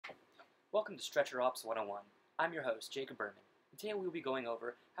Welcome to Stretcher Ops 101. I'm your host, Jacob Berman, and today we will be going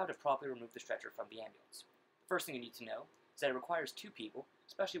over how to properly remove the stretcher from the ambulance. The first thing you need to know is that it requires two people,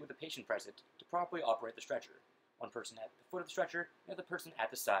 especially with a patient present, to properly operate the stretcher. One person at the foot of the stretcher, and the other person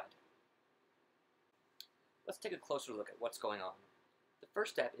at the side. Let's take a closer look at what's going on. The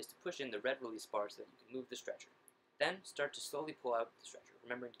first step is to push in the red release bar so that you can move the stretcher. Then start to slowly pull out the stretcher,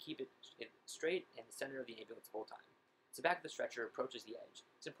 remembering to keep it straight in the center of the ambulance the whole time. As the back of the stretcher approaches the edge,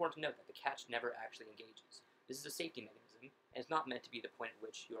 it's important to note that the catch never actually engages. This is a safety mechanism, and is not meant to be the point at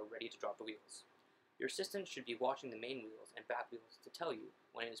which you are ready to drop the wheels. Your assistant should be watching the main wheels and back wheels to tell you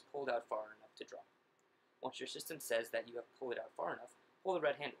when it is pulled out far enough to drop. Once your assistant says that you have pulled it out far enough, pull the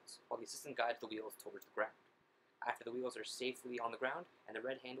red handles, while the assistant guides the wheels towards the ground. After the wheels are safely on the ground and the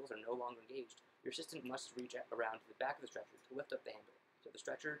red handles are no longer engaged, your assistant must reach around to the back of the stretcher to lift up the handle, so the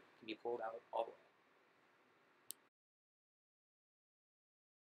stretcher can be pulled out all the way.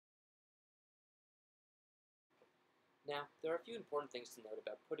 Now, there are a few important things to note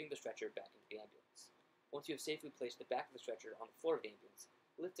about putting the stretcher back into the ambulance. Once you have safely placed the back of the stretcher on the floor of the ambulance,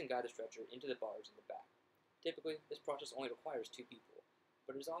 lift and guide the stretcher into the bars in the back. Typically, this process only requires two people,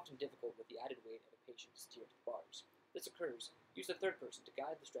 but it is often difficult with the added weight of a patient steered to the bars. If this occurs, use a third person to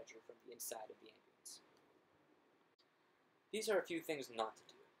guide the stretcher from the inside of the ambulance. These are a few things not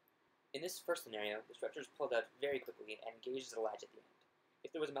to do. In this first scenario, the stretcher is pulled out very quickly and engages the latch at the end.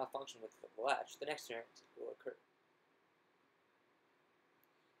 If there was a malfunction with the latch, the next scenario will occur.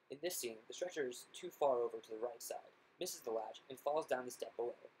 In this scene, the stretcher is too far over to the right side, misses the latch, and falls down the step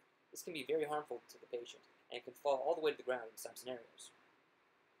below. This can be very harmful to the patient, and it can fall all the way to the ground in some scenarios.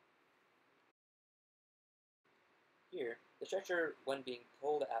 Here, the stretcher, when being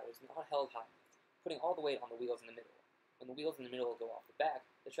pulled out, is not held high enough, putting all the weight on the wheels in the middle. When the wheels in the middle go off the back,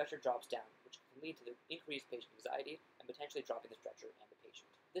 the stretcher drops down, which can lead to the increased patient anxiety and potentially dropping the stretcher and the patient.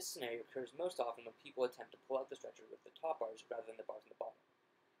 This scenario occurs most often when people attempt to pull out the stretcher with the top bars rather than the bars in the bottom.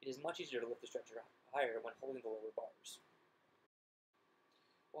 It is much easier to lift the stretcher higher when holding the lower bars.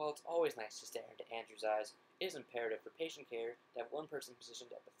 While it's always nice to stare into Andrew's eyes, it is imperative for patient care to have one person positioned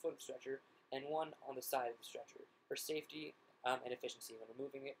at the foot of the stretcher and one on the side of the stretcher for safety and efficiency when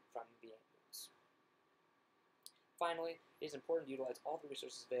removing it from the ambulance. Finally, it is important to utilize all the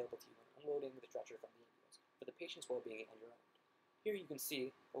resources available to you when unloading the stretcher from the ambulance for the patient's well-being and your own. Here you can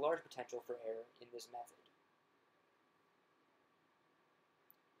see the large potential for error in this method.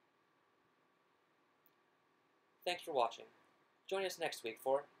 Thanks for watching. Join us next week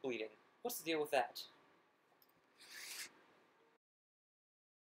for Bleeding. What's the deal with that?